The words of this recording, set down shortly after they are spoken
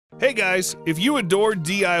Hey guys, if you adore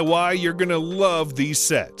DIY, you're gonna love these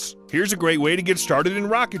sets. Here's a great way to get started in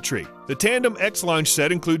rocketry. The Tandem X Launch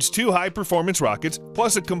set includes 2 high-performance rockets,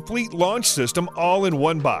 plus a complete launch system all in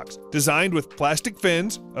one box. Designed with plastic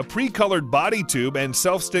fins, a pre-colored body tube, and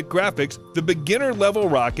self-stick graphics, the beginner-level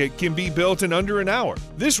rocket can be built in under an hour.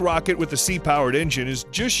 This rocket with a C-powered engine is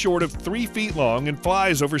just short of 3 feet long and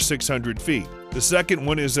flies over 600 feet. The second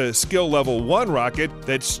one is a skill level 1 rocket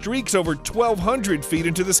that streaks over 1,200 feet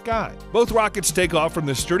into the sky. Both rockets take off from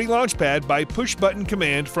the sturdy launch pad by push-button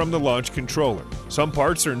command from the launch controller. Some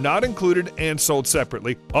parts are not included and sold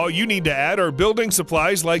separately. All you need to add are building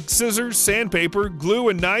supplies like scissors, sandpaper, glue,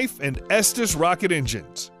 a knife, and Estes rocket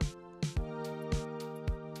engines.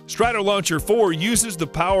 Stratolauncher 4 uses the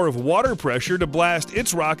power of water pressure to blast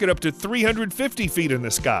its rocket up to 350 feet in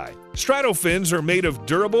the sky. Strato fins are made of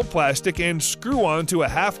durable plastic and screw on to a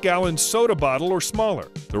half-gallon soda bottle or smaller.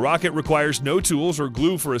 The rocket requires no tools or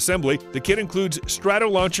glue for assembly. The kit includes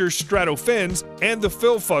Stratolauncher Strato fins and the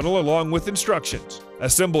fill funnel along with instructions.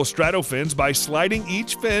 Assemble Strato fins by sliding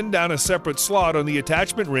each fin down a separate slot on the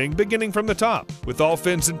attachment ring beginning from the top. With all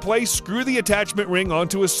fins in place, screw the attachment ring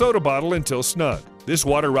onto a soda bottle until snug. This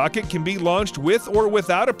water rocket can be launched with or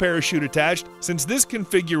without a parachute attached, since this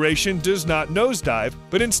configuration does not nosedive,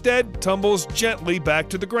 but instead tumbles gently back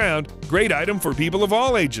to the ground. Great item for people of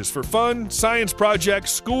all ages for fun, science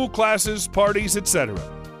projects, school classes, parties, etc.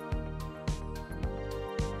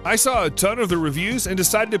 I saw a ton of the reviews and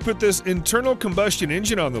decided to put this internal combustion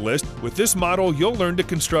engine on the list. With this model, you'll learn to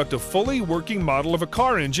construct a fully working model of a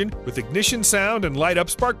car engine with ignition sound and light-up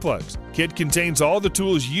spark plugs. Kit contains all the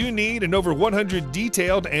tools you need and over 100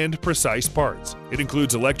 detailed and precise parts. It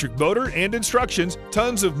includes electric motor and instructions,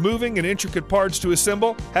 tons of moving and intricate parts to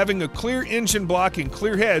assemble. Having a clear engine block and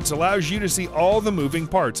clear heads allows you to see all the moving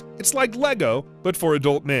parts. It's like Lego, but for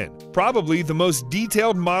adult men. Probably the most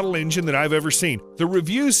detailed model engine that I've ever seen. The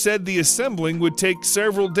reviews said the assembling would take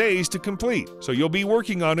several days to complete, so you'll be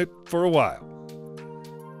working on it for a while.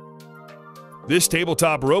 This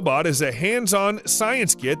tabletop robot is a hands-on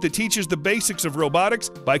science kit that teaches the basics of robotics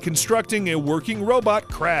by constructing a working robot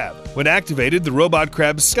crab. When activated, the robot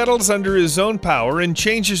crab scuttles under his own power and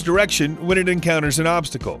changes direction when it encounters an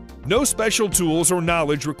obstacle. No special tools or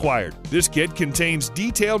knowledge required. This kit contains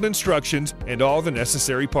detailed instructions and all the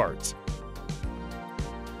necessary parts.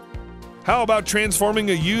 How about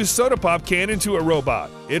transforming a used soda pop can into a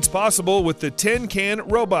robot? It's possible with the 10-can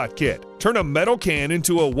robot kit. Turn a metal can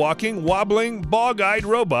into a walking, wobbling, bog-eyed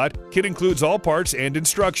robot. Kit includes all parts and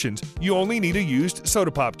instructions. You only need a used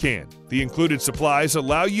soda pop can. The included supplies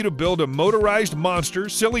allow you to build a motorized monster,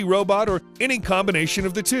 silly robot, or any combination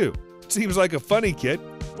of the two. Seems like a funny kit.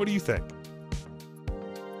 What do you think?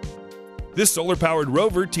 This solar-powered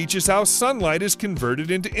rover teaches how sunlight is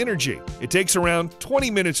converted into energy. It takes around 20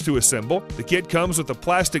 minutes to assemble. The kit comes with a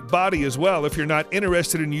plastic body as well if you're not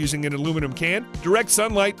interested in using an aluminum can. Direct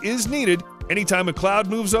sunlight is needed. Anytime a cloud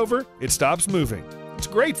moves over, it stops moving. It's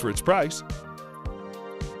great for its price.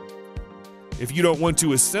 If you don't want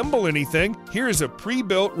to assemble anything, here is a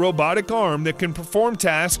pre-built robotic arm that can perform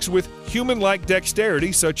tasks with human-like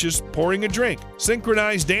dexterity such as pouring a drink,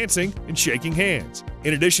 synchronized dancing, and shaking hands.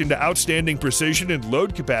 In addition to outstanding precision and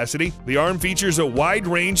load capacity, the arm features a wide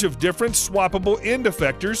range of different swappable end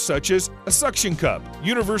effectors such as a suction cup,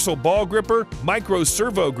 universal ball gripper, micro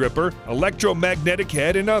servo gripper, electromagnetic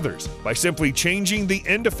head, and others. By simply changing the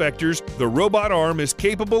end effectors, the robot arm is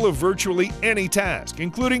capable of virtually any task,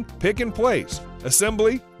 including pick and place,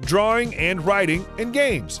 assembly, drawing and writing, and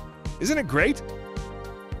games. Isn't it great?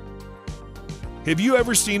 Have you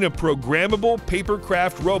ever seen a programmable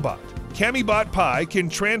papercraft robot? CamiBot Pi can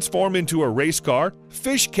transform into a race car,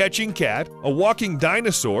 fish-catching cat, a walking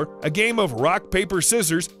dinosaur, a game of rock, paper,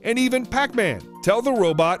 scissors, and even Pac-Man. Tell the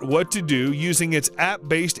robot what to do using its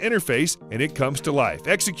app-based interface, and it comes to life,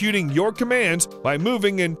 executing your commands by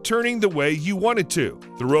moving and turning the way you want it to.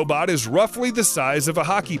 The robot is roughly the size of a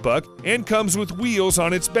hockey puck and comes with wheels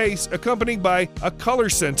on its base, accompanied by a color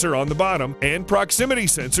sensor on the bottom and proximity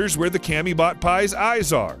sensors where the CamiBot Pi's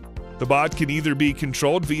eyes are. The bot can either be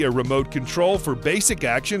controlled via remote control for basic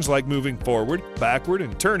actions like moving forward, backward,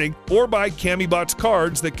 and turning, or by CamiBot's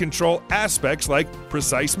cards that control aspects like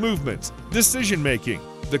precise movements, decision-making,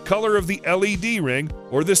 the color of the LED ring,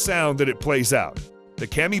 or the sound that it plays out. The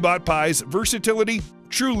CamiBot Pi's versatility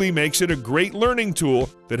truly makes it a great learning tool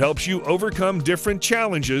that helps you overcome different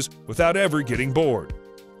challenges without ever getting bored.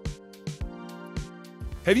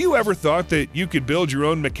 Have you ever thought that you could build your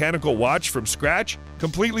own mechanical watch from scratch,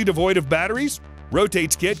 completely devoid of batteries?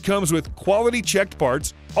 Rotate's kit comes with quality checked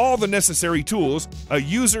parts, all the necessary tools, a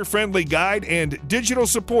user-friendly guide, and digital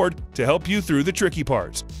support to help you through the tricky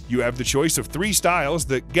parts. You have the choice of 3 styles: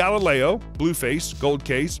 the Galileo, blue face, gold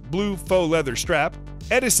case, blue faux leather strap;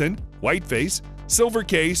 Edison, white face, silver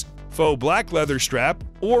case, faux black leather strap;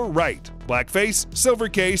 or Wright, black face, silver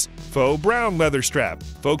case, faux brown leather strap.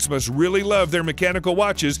 Folks must really love their mechanical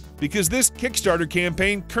watches because this Kickstarter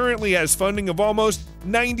campaign currently has funding of almost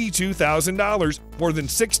 $92,000, more than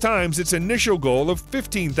 6 times its initial goal of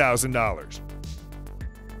 $15,000.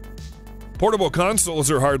 Portable consoles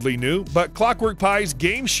are hardly new, but Clockwork Pi's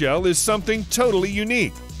Game Shell is something totally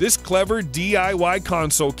unique. This clever DIY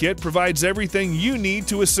console kit provides everything you need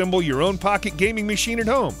to assemble your own pocket gaming machine at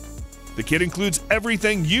home. The kit includes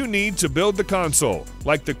everything you need to build the console,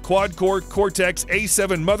 like the quad-core Cortex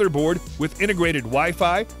A7 motherboard with integrated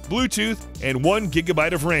Wi-Fi, Bluetooth, and 1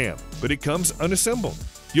 GB of RAM, but it comes unassembled.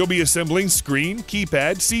 You'll be assembling screen,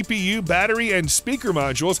 keypad, CPU, battery, and speaker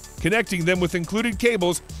modules, connecting them with included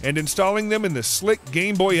cables, and installing them in the slick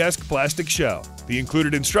Game Boy-esque plastic shell. The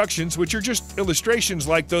included instructions, which are just illustrations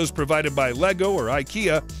like those provided by Lego or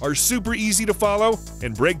IKEA, are super easy to follow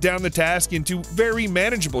and break down the task into very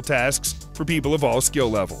manageable tasks for people of all skill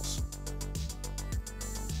levels.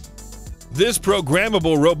 This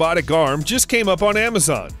programmable robotic arm just came up on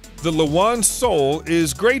Amazon. The Lawan Soul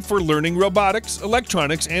is great for learning robotics,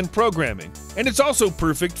 electronics, and programming, and it's also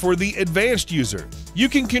perfect for the advanced user. You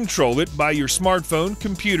can control it by your smartphone,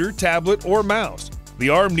 computer, tablet, or mouse. The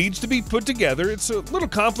arm needs to be put together. It's a little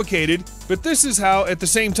complicated, but this is how, at the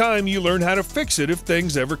same time, you learn how to fix it if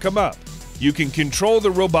things ever come up. You can control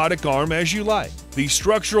the robotic arm as you like. The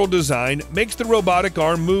structural design makes the robotic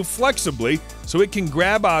arm move flexibly so it can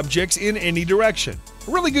grab objects in any direction.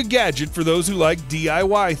 A really good gadget for those who like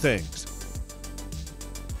DIY things.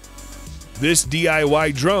 This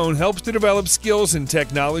DIY drone helps to develop skills in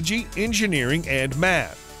technology, engineering, and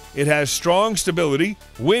math. It has strong stability,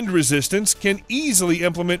 wind resistance, can easily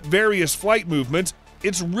implement various flight movements.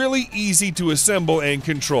 It's really easy to assemble and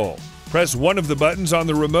control. Press one of the buttons on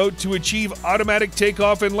the remote to achieve automatic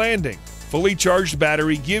takeoff and landing. Fully charged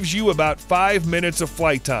battery gives you about 5 minutes of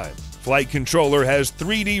flight time. Flight controller has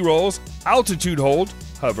 3D rolls, altitude hold,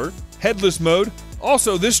 hover, headless mode.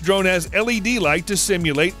 Also, this drone has LED light to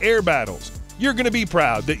simulate air battles. You're going to be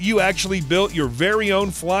proud that you actually built your very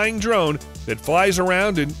own flying drone that flies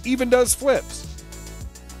around and even does flips.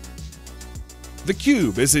 The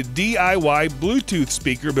Cube is a DIY Bluetooth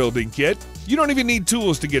speaker building kit. You don't even need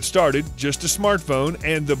tools to get started, just a smartphone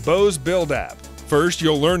and the Bose Build app. First,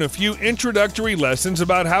 you'll learn a few introductory lessons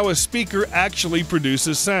about how a speaker actually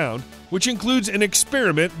produces sound, which includes an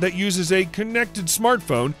experiment that uses a connected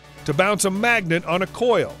smartphone to bounce a magnet on a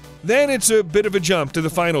coil. Then it's a bit of a jump to the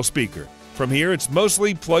final speaker. From here, it's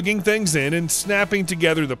mostly plugging things in and snapping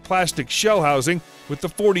together the plastic shell housing with the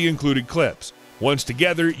 40 included clips. Once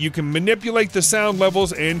together, you can manipulate the sound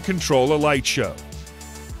levels and control a light show.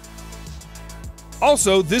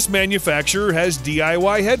 Also, this manufacturer has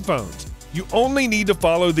DIY headphones. You only need to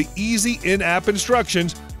follow the easy in-app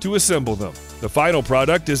instructions to assemble them. The final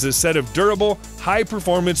product is a set of durable,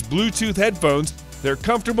 high-performance Bluetooth headphones. They're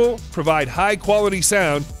comfortable, provide high-quality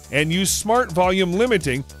sound, and use smart volume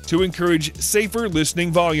limiting to encourage safer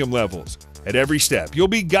listening volume levels. At every step, you'll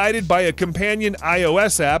be guided by a companion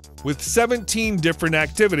iOS app with 17 different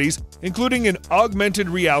activities, including an augmented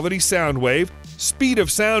reality sound wave, speed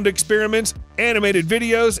of sound experiments, animated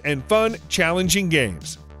videos, and fun, challenging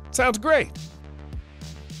games. Sounds great!